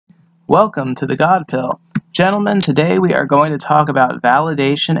Welcome to the God Pill. Gentlemen, today we are going to talk about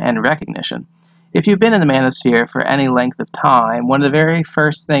validation and recognition. If you've been in the manosphere for any length of time, one of the very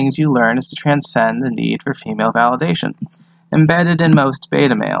first things you learn is to transcend the need for female validation, embedded in most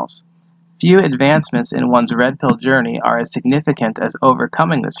beta males. Few advancements in one's red pill journey are as significant as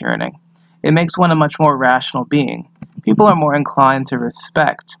overcoming this yearning. It makes one a much more rational being. People are more inclined to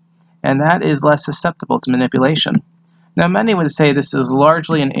respect, and that is less susceptible to manipulation. Now, many would say this is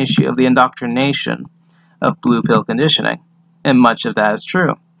largely an issue of the indoctrination of blue pill conditioning, and much of that is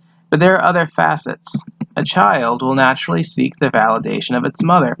true. But there are other facets. A child will naturally seek the validation of its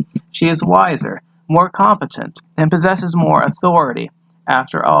mother. She is wiser, more competent, and possesses more authority,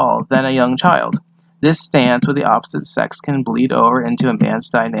 after all, than a young child. This stance with the opposite sex can bleed over into a man's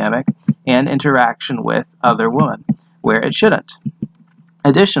dynamic and interaction with other women, where it shouldn't.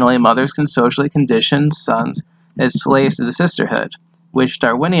 Additionally, mothers can socially condition sons as slaves to the sisterhood, which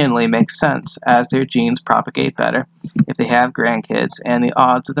Darwinianly makes sense as their genes propagate better if they have grandkids, and the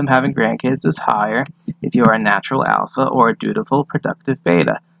odds of them having grandkids is higher if you are a natural alpha or a dutiful, productive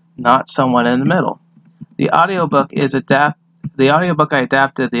beta, not someone in the middle. The audiobook I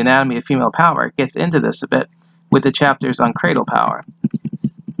adapted, The Anatomy of Female Power, gets into this a bit with the chapters on cradle power.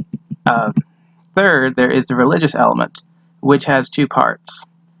 Third, there is the religious element, which has two parts.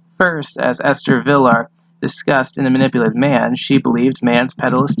 First, as Esther Villar discussed in The Manipulated Man, she believed man's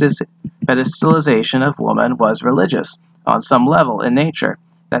pedestalization of woman was religious, on some level in nature,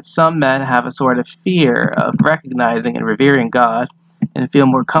 that some men have a sort of fear of recognizing and revering God, and feel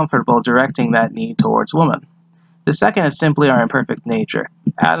more comfortable directing that need towards woman. The second is simply our imperfect nature.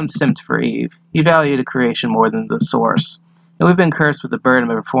 Adam simped for Eve. He valued a creation more than the source, and we've been cursed with the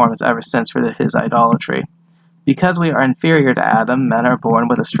burden of performance ever since for his idolatry. Because we are inferior to Adam, men are born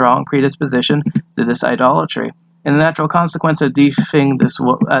with a strong predisposition to this idolatry, and the natural consequence of deifying these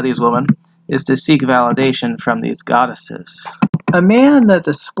women is to seek validation from these goddesses. A man that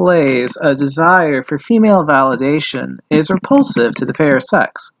displays a desire for female validation is repulsive to the fair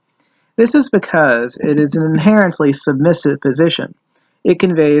sex. This is because it is an inherently submissive position. It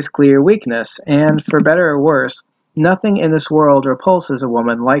conveys clear weakness, and, for better or worse, nothing in this world repulses a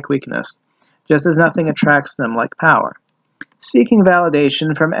woman like weakness, just as nothing attracts them like power. Seeking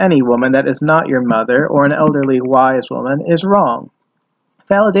validation from any woman that is not your mother or an elderly wise woman is wrong.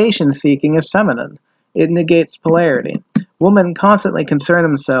 Validation seeking is feminine. It negates polarity. Women constantly concern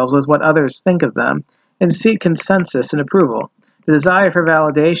themselves with what others think of them and seek consensus and approval. The desire for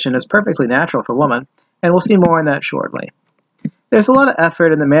validation is perfectly natural for women, and we'll see more on that shortly. There's a lot of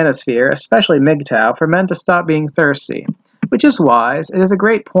effort in the manosphere, especially MGTOW, for men to stop being thirsty. Which is wise. It is a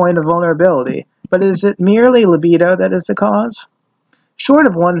great point of vulnerability, but is it merely libido that is the cause? Short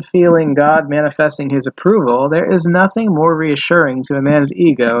of one feeling God manifesting his approval, there is nothing more reassuring to a man's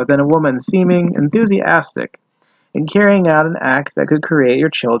ego than a woman seeming enthusiastic in carrying out an act that could create your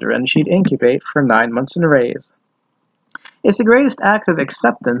children she'd incubate for 9 months and raise. It's the greatest act of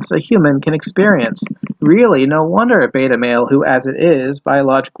acceptance a human can experience. Really, no wonder a beta male who, as it is,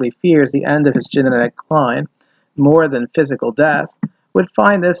 biologically fears the end of his genetic line more than physical death, would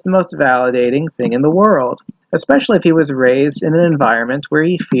find this the most validating thing in the world, especially if he was raised in an environment where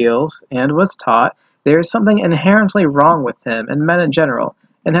he feels, and was taught, there is something inherently wrong with him and men in general,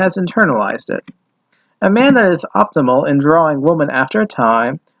 and has internalized it. A man that is optimal in drawing woman after a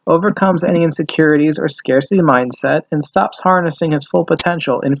time overcomes any insecurities or scarcity mindset and stops harnessing his full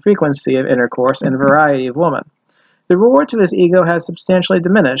potential in frequency of intercourse and variety of woman. The reward to his ego has substantially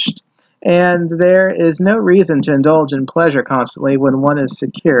diminished, and there is no reason to indulge in pleasure constantly when one is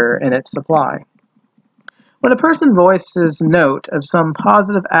secure in its supply. When a person voices note of some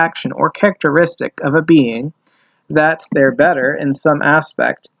positive action or characteristic of a being that's their better in some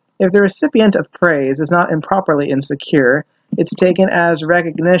aspect, if the recipient of praise is not improperly insecure, it's taken as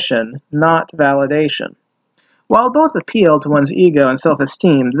recognition, not validation. While both appeal to one's ego and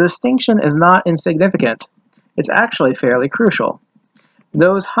self-esteem, the distinction is not insignificant. It's actually fairly crucial.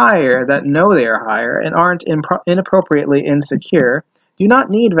 Those higher that know they are higher and aren't inappropriately insecure do not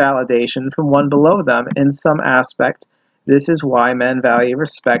need validation from one below them in some aspect. This is why men value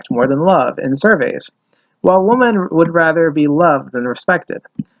respect more than love in surveys, while women would rather be loved than respected.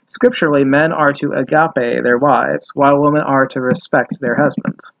 Scripturally, men are to agape their wives, while women are to respect their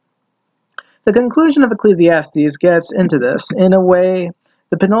husbands. The conclusion of Ecclesiastes gets into this. In a way,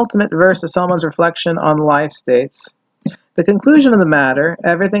 the penultimate verse of Solomon's reflection on life states, "The conclusion of the matter,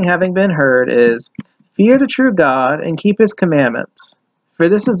 everything having been heard, is, fear the true God and keep his commandments, for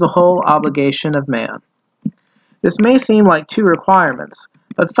this is the whole obligation of man." This may seem like two requirements,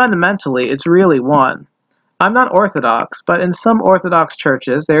 but fundamentally it's really one. I'm not Orthodox, but in some Orthodox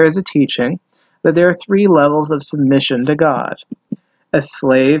churches there is a teaching that there are 3 levels of submission to God: a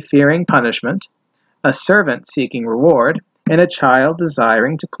slave fearing punishment, a servant seeking reward, and a child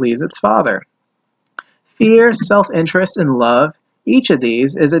desiring to please its father. Fear, self-interest, and love, each of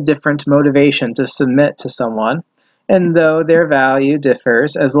these is a different motivation to submit to someone, and though their value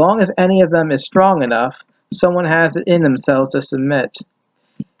differs, as long as any of them is strong enough, someone has it in themselves to submit.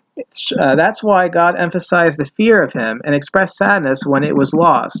 That's why God emphasized the fear of him and expressed sadness when it was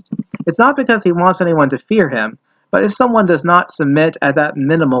lost. It's not because he wants anyone to fear him, but if someone does not submit at that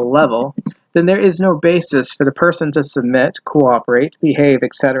minimal level, then there is no basis for the person to submit, cooperate, behave,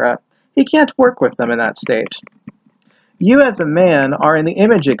 etc. He can't work with them in that state. You as a man are in the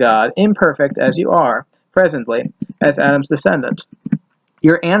image of God, imperfect as you are, presently, as Adam's descendant.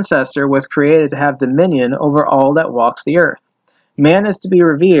 Your ancestor was created to have dominion over all that walks the earth. Man is to be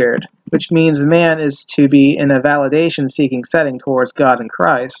revered, which means man is to be in a validation-seeking setting towards God and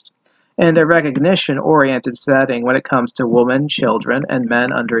Christ, and a recognition-oriented setting when it comes to women, children, and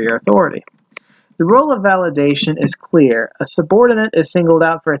men under your authority. The role of validation is clear. A subordinate is singled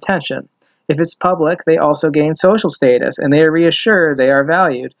out for attention. If it's public, they also gain social status, and they are reassured they are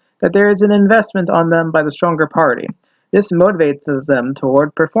valued, that there is an investment on them by the stronger party. This motivates them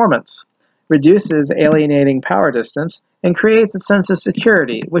toward performance, reduces alienating power distance, and creates a sense of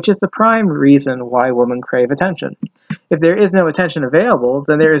security, which is the prime reason why women crave attention. If there is no attention available,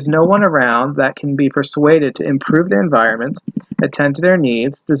 then there is no one around that can be persuaded to improve their environment, attend to their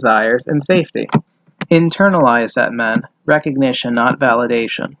needs, desires, and safety. Internalize that, men. Recognition, not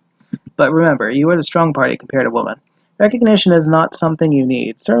validation. But remember, you are the strong party compared to women. Recognition is not something you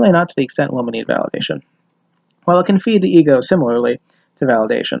need, certainly not to the extent women need validation. While it can feed the ego similarly to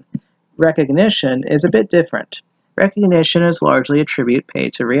validation, recognition is a bit different. Recognition is largely a tribute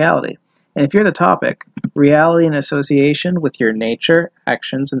paid to reality. And if you're the topic, reality in association with your nature,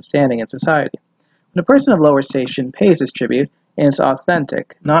 actions, and standing in society. When a person of lower station pays this tribute, and it's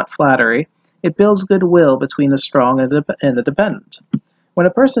authentic, not flattery, it builds goodwill between the strong and the dependent. When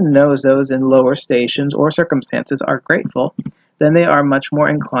a person knows those in lower stations or circumstances are grateful, then they are much more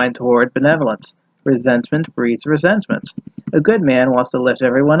inclined toward benevolence. Resentment breeds resentment. A good man wants to lift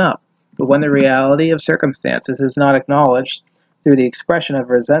everyone up, but when the reality of circumstances is not acknowledged through the expression of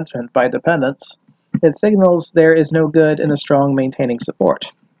resentment by dependents, it signals there is no good in a strong maintaining support.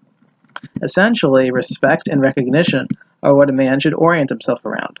 Essentially, respect and recognition are what a man should orient himself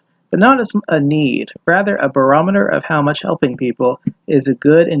around, but not as a need, rather a barometer of how much helping people is a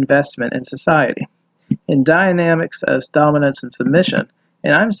good investment in society. In dynamics of dominance and submission,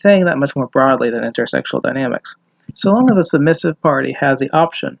 and I'm saying that much more broadly than intersexual dynamics, so long as a submissive party has the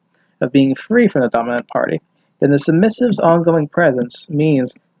option of being free from the dominant party, then the submissive's ongoing presence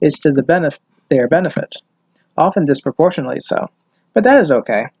means it's to their benefit, often disproportionately so. But that is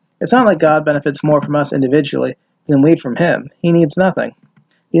okay. It's not like God benefits more from us individually than we from him. He needs nothing.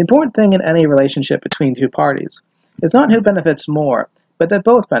 The important thing in any relationship between two parties is not who benefits more, but that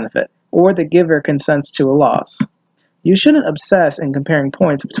both benefit, or the giver consents to a loss. You shouldn't obsess in comparing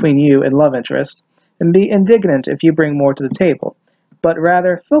points between you and love interest, and be indignant if you bring more to the table, but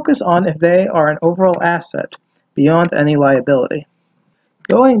rather focus on if they are an overall asset, beyond any liability.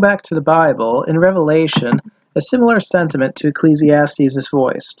 Going back to the Bible, in Revelation, a similar sentiment to Ecclesiastes is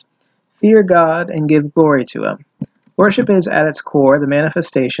voiced. Fear God and give glory to him. Worship is at its core the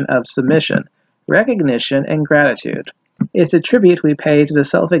manifestation of submission, recognition, and gratitude. It's a tribute we pay to the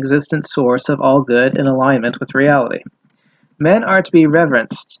self-existent source of all good in alignment with reality. Men are to be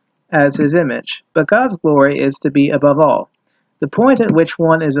reverenced as his image, but God's glory is to be above all. The point at which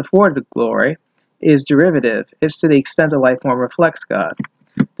one is afforded glory is derivative. It's to the extent the life form reflects God.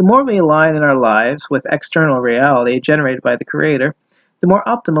 The more we align in our lives with external reality generated by the Creator, the more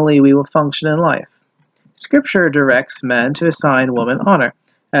optimally we will function in life. Scripture directs men to assign woman honor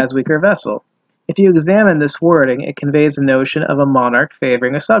as weaker vessel. If you examine this wording, it conveys the notion of a monarch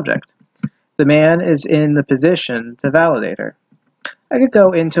favoring a subject. The man is in the position to validate her. I could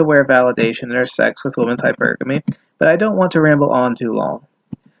go into where validation intersects with women's hypergamy, but I don't want to ramble on too long.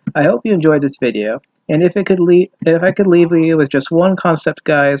 I hope you enjoyed this video, and if I could leave you with just one concept,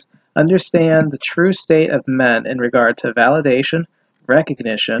 guys, understand the true state of men in regard to validation,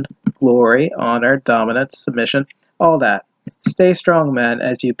 recognition, glory, honor, dominance, submission, all that. Stay strong, men,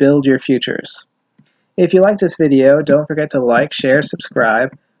 as you build your futures. If you liked this video, don't forget to like, share,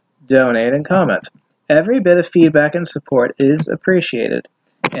 subscribe, donate, and comment. Every bit of feedback and support is appreciated,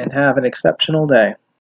 and have an exceptional day.